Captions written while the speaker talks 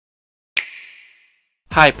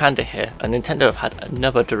Hi, Panda here, and Nintendo have had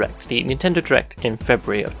another Direct. The Nintendo Direct in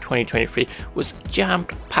February of 2023 was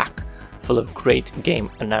jam-packed full of great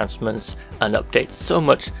game announcements and updates, so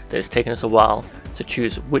much that it's taken us a while to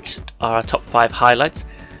choose which are our top 5 highlights,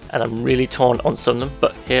 and I'm really torn on some of them,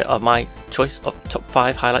 but here are my choice of top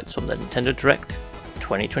 5 highlights from the Nintendo Direct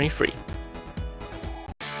 2023.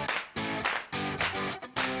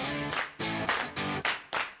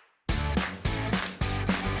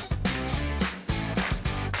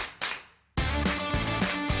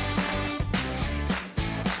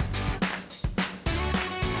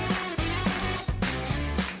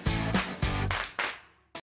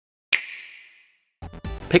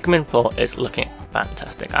 Pikmin 4 is looking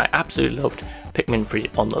fantastic. I absolutely loved Pikmin 3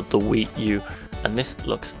 on the Wii U, and this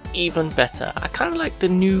looks even better. I kind of like the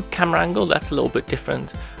new camera angle, that's a little bit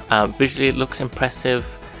different. Visually it looks impressive.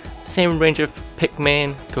 Same range of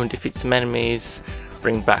Pikmin, go and defeat some enemies,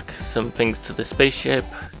 bring back some things to the spaceship,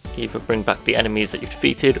 either bring back the enemies that you've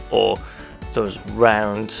defeated or those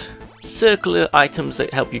round circular items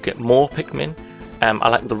that help you get more Pikmin. I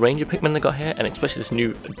like the range of Pikmin they got here, and especially this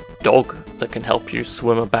new dog that can help you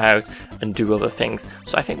swim about and do other things.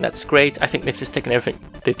 So I think that's great. I think they've just taken everything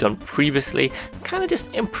they've done previously, kind of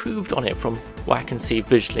just improved on it from what I can see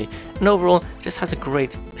visually. And overall, it just has a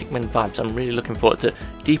great Pikmin vibe. So I'm really looking forward to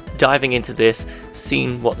deep diving into this,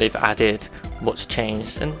 seeing what they've added, what's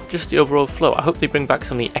changed, and just the overall flow. I hope they bring back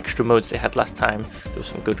some of the extra modes they had last time. There were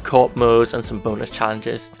some good co-op modes and some bonus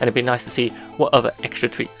challenges, and it'd be nice to see what other extra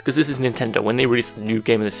tweaks, because this is Nintendo. When they release a new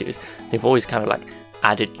game in the series, they've always kind of like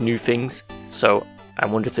added new things, so I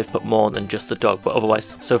wonder if they've put more than just the dog. But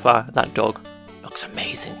otherwise, so far that dog looks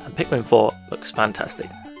amazing, and Pikmin 4 looks fantastic,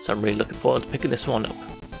 so I'm really looking forward to picking this one up.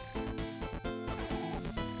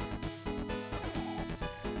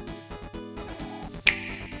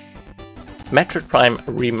 Metroid Prime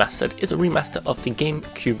Remastered is a remaster of the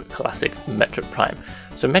GameCube classic Metroid Prime.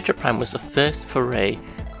 So Metroid Prime was the first foray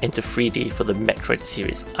into 3D for the Metroid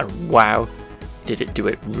series, and wow, did it do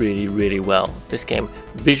it really well. This game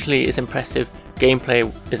visually is impressive,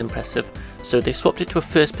 gameplay is impressive, so they swapped it to a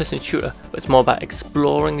first-person shooter, but it's more about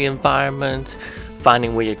exploring the environment,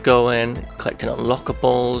 finding where you're going, collecting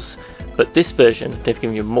unlockables. But this version, they've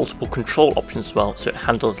given you multiple control options as well, so it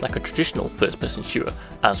handles like a traditional first-person shooter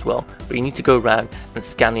as well. But you need to go around and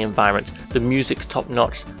scan the environment. The music's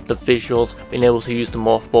top-notch, the visuals, being able to use the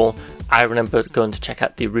morph ball. I remember going to check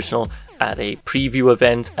out the original at a preview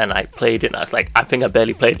event, and I played it, and I was like, I think I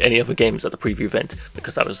barely played any other games at the preview event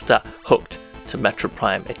because I was that hooked to Metroid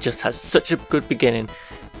Prime. It just has such a good beginning,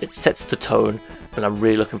 it sets the tone, and I'm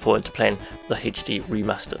really looking forward to playing the HD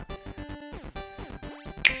remaster.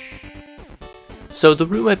 So the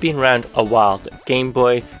rumour had been around a while that Game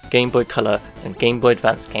Boy, Game Boy Color and Game Boy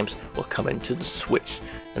Advance games were coming to the Switch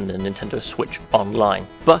and the Nintendo Switch Online.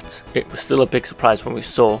 But it was still a big surprise when we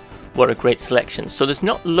saw what a great selection. So there's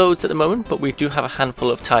not loads at the moment, but we do have a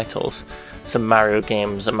handful of titles. Some Mario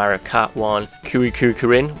games, a Mario Kart one,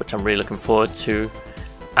 Kirin, which I'm really looking forward to.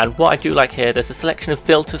 And what I do like here, there's a selection of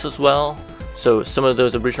filters as well. So some of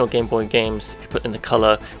those original Game Boy games, if you put in the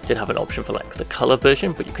color, did have an option for like the color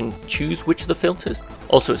version, but you can choose which of the filters.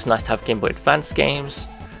 Also, it's nice to have Game Boy Advance games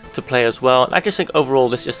to play as well. And I just think overall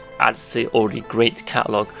this just adds to the already great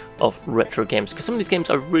catalogue of retro games, because some of these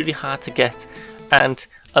games are really hard to get, and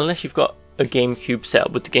unless you've got a GameCube set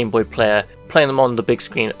up with the Game Boy player, playing them on the big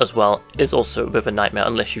screen as well is also a bit of a nightmare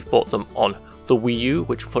unless you've bought them on the Wii U,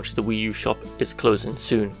 which unfortunately the Wii U shop is closing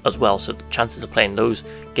soon as well, so the chances of playing those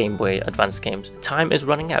Game Boy Advance games, time is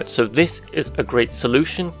running out. So this is a great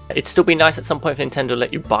solution. It'd still be nice at some point for Nintendo to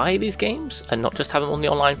let you buy these games and not just have them on the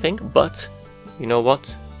online thing, but you know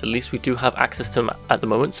what, at least we do have access to them at the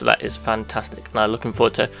moment, so that is fantastic, and I'm looking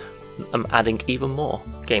forward to adding even more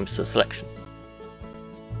games to the selection.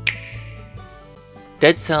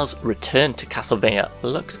 Dead Cells Return to Castlevania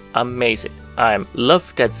looks amazing. I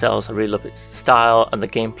love Dead Cells, I really love its style and the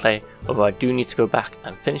gameplay, although I do need to go back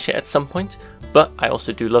and finish it at some point. But I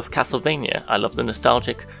also do love Castlevania. I love the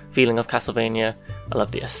nostalgic feeling of Castlevania, I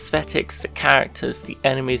love the aesthetics, the characters, the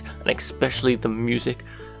enemies, and especially the music.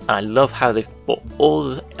 And I love how they've brought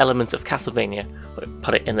all the elements of Castlevania but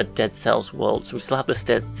put it in the Dead Cells world. So we still have the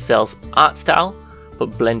Dead Cells art style,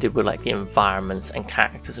 but blended with like the environments and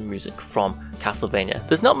characters and music from Castlevania.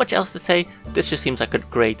 There's not much else to say, this just seems like a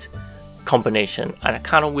great combination, and I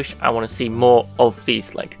kind of wish I want to see more of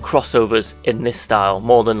these like crossovers in this style,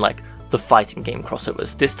 more than like the fighting game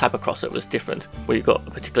crossovers. This type of crossover is different, where you've got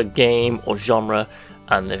a particular game or genre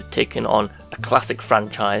and they've taken on a classic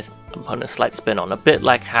franchise and put a slight spin on, a bit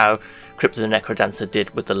like how Crypt of the Necrodancer did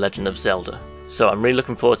with The Legend of Zelda. So I'm really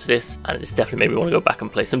looking forward to this, and it's definitely made me want to go back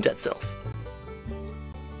and play some Dead Cells.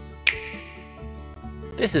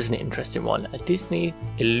 This is an interesting one, a Disney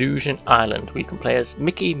Illusion Island where you can play as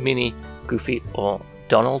Mickey, Minnie, Goofy or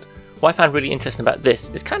Donald. What I found really interesting about this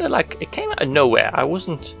is kind of like it came out of nowhere. I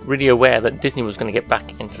wasn't really aware that Disney was going to get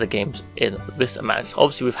back into the games in this amount.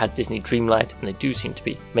 Obviously we've had Disney Dreamlight and they do seem to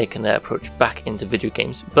be making their approach back into video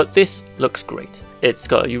games, but this looks great. It's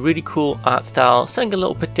got a really cool art style, something a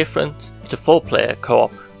little bit different. It's a 4-player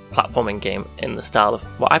co-op platforming game in the style of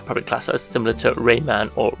what I probably class as similar to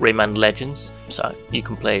Rayman or Rayman Legends. So you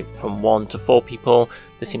can play from 1 to 4 people.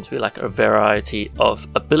 There seems to be like a variety of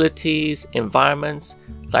abilities, environments.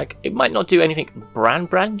 Like it might not do anything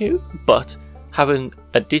brand new, but having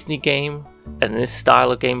a Disney game and this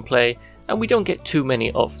style of gameplay, and we don't get too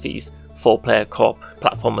many of these 4-player co-op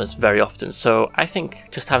platformers very often. So I think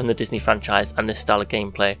just having the Disney franchise and this style of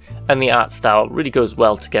gameplay and the art style really goes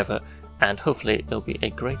well together, and hopefully it'll be a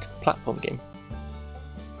great platform game.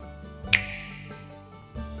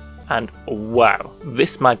 And wow,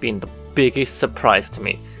 this might be the biggest surprise to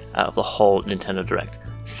me out of the whole Nintendo Direct.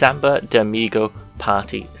 Samba de Amigo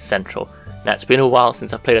Party Central. Now it's been a while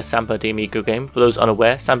since I've played a Samba de Amigo game. For those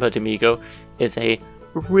unaware, Samba de Amigo is a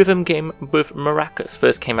rhythm game with maracas.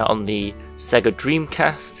 First came out on the Sega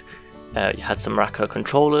Dreamcast. You had some maraca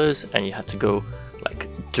controllers and you had to go like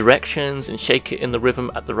directions and shake it in the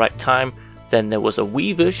rhythm at the right time. Then there was a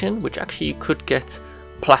Wii version which actually you could get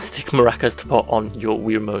plastic maracas to put on your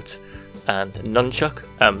Wii remote and nunchuck.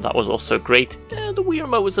 That was also great. The Wii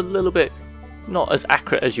remote was a little bit not as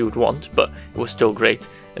accurate as you would want, but it was still great.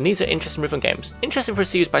 And these are interesting rhythm games. Interesting for a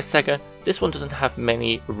series by Sega. This one doesn't have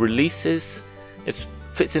many releases. It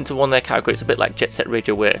fits into one of their categories, a bit like Jet Set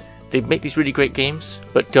Radio, where they make these really great games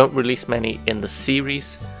but don't release many in the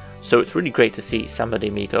series. So it's really great to see Samba de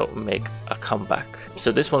Amigo make a comeback.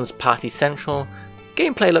 So this one's Party Central.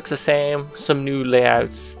 Gameplay looks the same, some new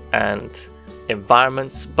layouts and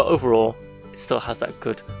environments, but overall it still has that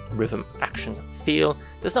good rhythm action feel.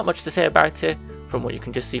 There's not much to say about it from what you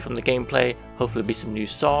can just see from the gameplay. Hopefully there'll be some new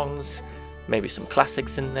songs, maybe some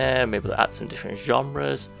classics in there, maybe they'll add some different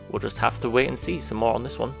genres. We'll just have to wait and see some more on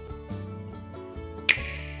this one.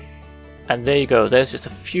 And there you go, there's just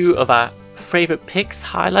a few of our favourite picks,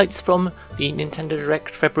 highlights from the Nintendo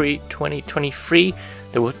Direct February 2023.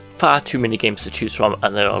 There were far too many games to choose from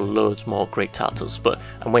and there are loads more great titles, but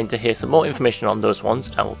I'm waiting to hear some more information on those ones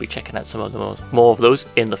and we'll be checking out some of the more of those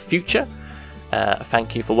in the future.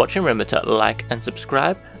 Thank you for watching, remember to like and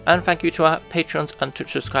subscribe, and thank you to our Patreons and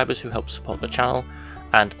Twitch subscribers who help support the channel,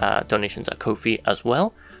 and donations at Ko-fi as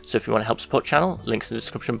well. So if you want to help support the channel, links in the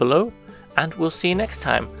description below, and we'll see you next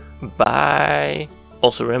time. Bye!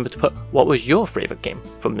 Also remember to put what was your favourite game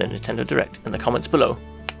from the Nintendo Direct in the comments below.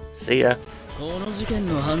 See ya! この事件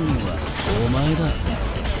の犯人はお前だ。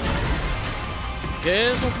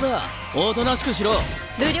警察だ。おとなしくしろ。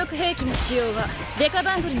武力兵器の使用はデカ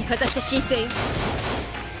バングルにかざして申請よ。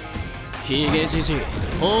ヒゲじじい、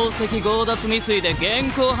宝石強奪未遂で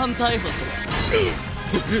現行犯逮捕する。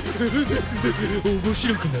面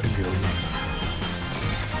白くなるよ。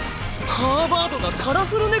ハーバードがカラ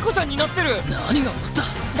フル猫ちゃんになってる。何が起こった？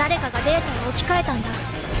誰かがデータを置き換えたんだ。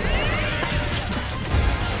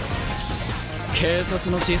警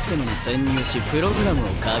察のシステムに潜入しプログラムを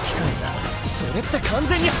書き換えた。それって完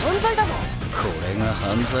全に犯罪だぞ。これが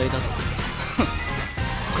犯罪だと。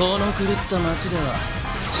この狂った街では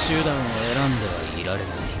手段を選んではいられない。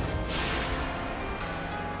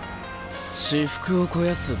私腹を肥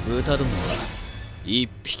やす豚どもは一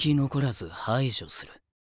匹残らず排除する。